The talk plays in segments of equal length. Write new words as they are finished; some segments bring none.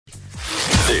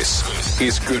This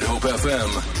is Good Hope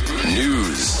FM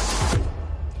News.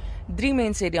 Drie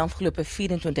mense het die afgelope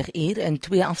 24 uur in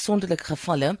twee afsonderlike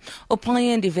gevalle op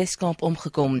paaie in die Wes-Kaap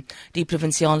omgekom. Die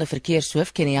provinsiale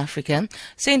verkeershoof Kenny Africa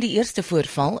sê in die eerste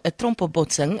voorval, 'n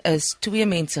trompelbotsing, is twee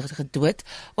mense gedood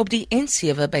op die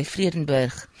N7 by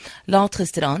Vredenburg. Laat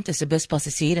gisteraand is 'n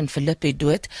buspassasier in Philippe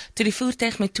dood toe die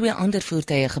voertuig met twee ander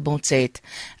voertuie gebots het.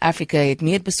 Africa het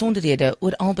meer besonderhede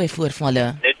oor albei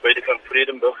voorvalle. Net buite van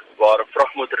Vredenburg waar 'n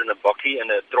vragmotor en 'n bakkie in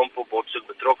 'n trompelbotsing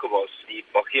betrokke was. Die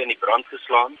bakkie in die brand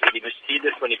geslaan en die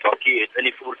bestuurder van die bakkie het in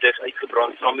die voertuig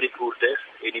uitgebrand saam met die voertuig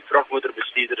en die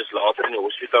vragmotorbestuurder is later in die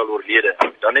hospitaal oorlede.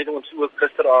 Dan het ons ook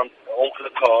gisteraand 'n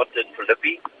ongeluk gehad in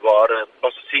Philippe waar 'n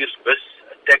passasiersbus,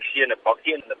 'n taxi en 'n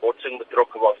bakkie in 'n botsing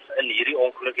betrokke was. In hierdie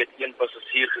ongeluk het een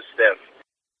passasier gesterf.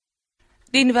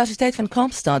 Die Universiteit van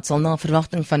Kaapstad sal na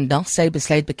verwagting vandag sy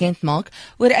besluit bekend maak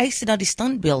oor eise dat die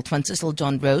standbeeld van Cecil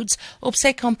John Rhodes op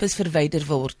sy kampus verwyder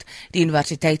word. Die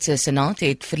universiteit se senaat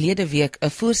het verlede week 'n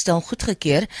voorstel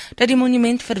goedgekeur dat die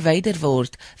monument verwyder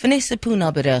word. Vanessa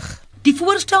Puna berig. Die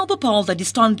voorstel bepaal dat die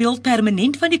standbeeld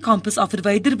permanent van die kampus af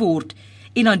verwyder word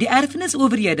en aan die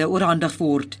erfenisowerhede oorhandig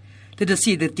word. Dit is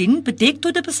sedertdien bedek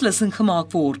tot 'n beslissing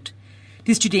gemaak word.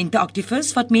 Die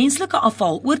studente-aktivis wat menslike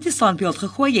afval oor die standbeeld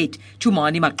gegooi het,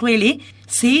 Chumani Makwele,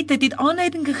 sê dit het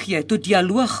aanleiding gegee tot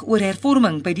dialoog oor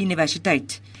hervorming by die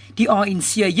universiteit. Die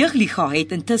ANC Jeugliga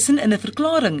het intussen in 'n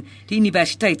verklaring die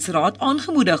universiteitsraad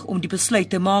aangemoedig om die besluit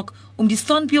te maak om die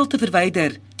standbeeld te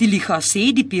verwyder. Die liga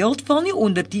sê die beeld val nie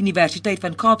onder die Universiteit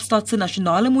van Kaapstad se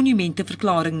nasionale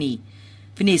monumenteverklaring nie.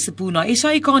 Vanessa Puna,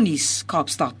 SAK-nuus,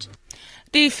 Kaapstad.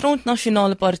 Die Front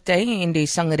Nasionale Party en die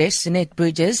sangeres Net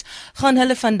Bridges gaan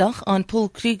hulle vandag aan Paul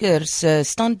Kruger se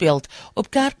standbeeld op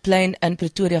Kerkplein in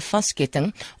Pretoria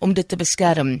vasketting om dit te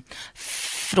beskerm.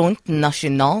 Front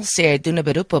Nasionaal sê hy doen 'n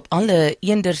beroep op alle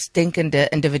eendersdenkende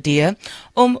individue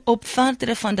om op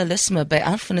verdere vandalisme by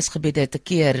erfenisgebiede te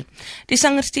keer. Die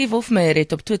sanger Steve Hofmeyer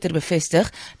het op Twitter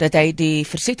bevestig dat hy die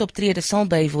verzetoptrede sal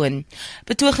bywoon.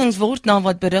 Betogings word na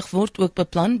wat berig word ook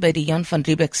beplan by die Jan van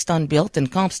Riebeeck standbeeld in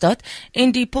Kaapstad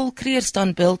en die Paul Kruger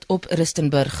standbeeld op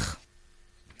Rustenburg.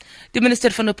 Die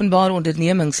minister van Openbare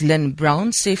Ondernemings, Lynn Brown,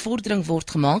 sê vordering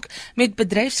word gemaak met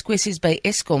bedryfskwessies by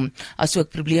Eskom, asook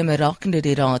probleme rakende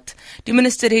die raad. Die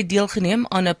minister het deelgeneem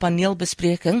aan 'n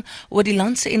paneelbespreking oor die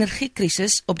land se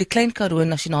energiekrisis op die Klein Karoo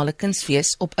Nasionale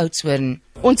Kunsfees op Oudtshoorn.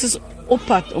 Ons is op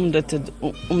pad om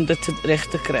dit reg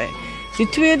te kry. Die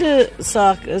tweede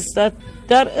saak is dat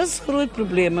daar is groot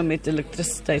probleme met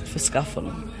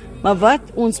elektrisiteitsverskaffing. Maar wat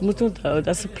ons moet onthou,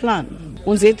 dat is 'n plan.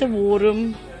 Ons het 'n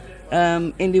quorum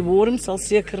en die quorum sal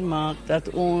seker maak dat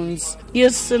ons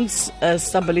eerstens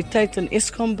stabiliteit in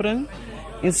Eskom bring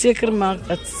en seker maak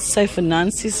dat sy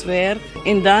finansies werk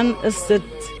en dan is dit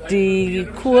die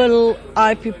kool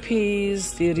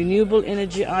IPPs, die renewable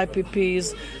energy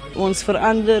IPPs, ons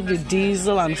verander die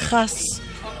diesel aan gas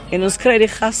en ons kry die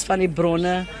gas van die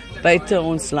bronne buite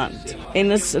ons land.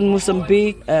 En is in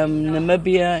Mosambik,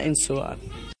 Namibia en so aan.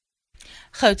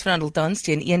 Goud verhandel tans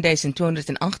teen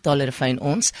 $1,208 fyn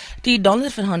ons, die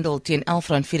dollar verhandel teen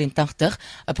R11.84,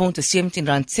 'n pond is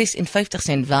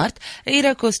R17.56 werd, 'n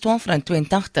euro kos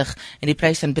R12.82 en die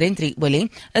prys van Brent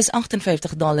olie is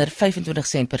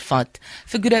 $58.25 per vat.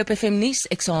 Vir Good Hope FM nuus,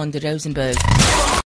 ek is Rosenberg.